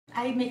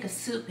I make a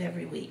soup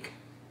every week.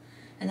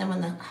 And then when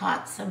the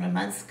hot summer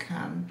months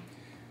come,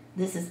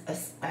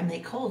 I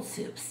make cold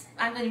soups.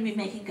 I'm going to be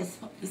making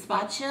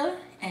gazpacho,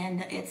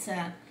 and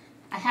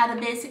I had a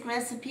basic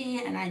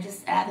recipe and I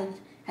just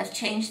have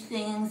changed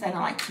things. I don't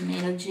like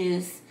tomato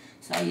juice,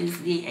 so I use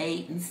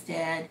V8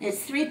 instead.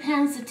 It's 3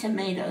 pounds of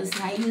tomatoes,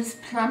 and I use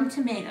plum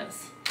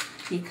tomatoes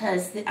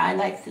because I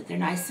like that they're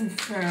nice and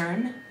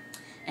firm.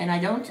 And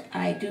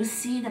I do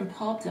seed and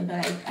pulp them,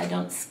 but I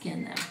don't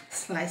skin them.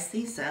 Slice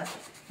these up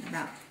in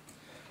about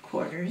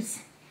quarters,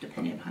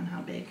 depending upon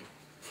how big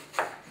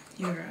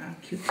your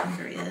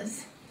cucumber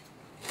is.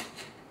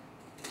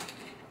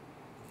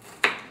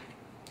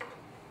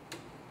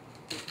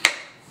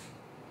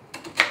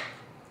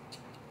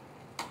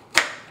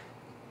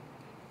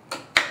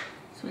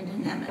 So it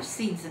didn't have much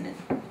seeds in it,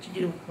 but you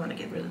do want to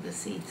get rid of the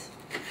seeds.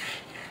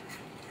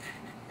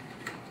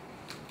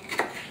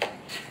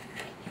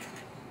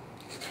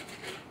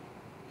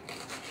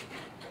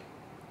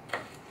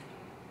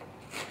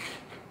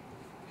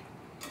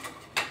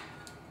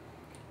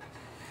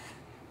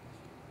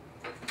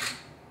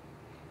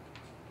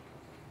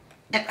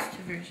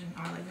 Extra virgin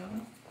olive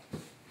oil,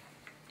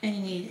 and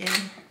you need a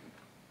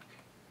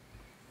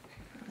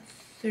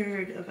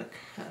 1/3 of a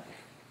cup.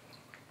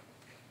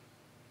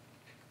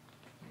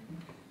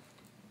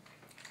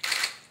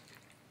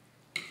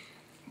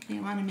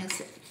 You want to mix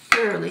it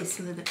thoroughly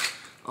so that the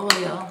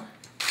oil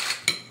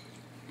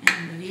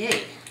and the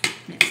V8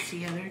 mix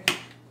together.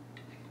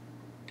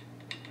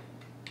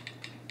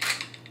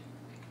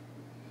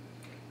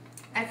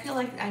 I feel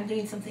like I'm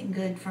doing something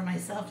good for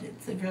myself.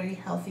 It's a very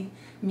healthy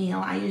meal.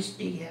 I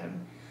usually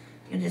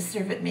just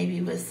serve it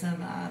maybe with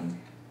some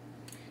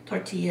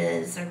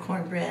tortillas or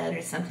cornbread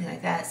or something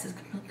like that. It's a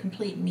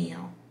complete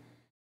meal.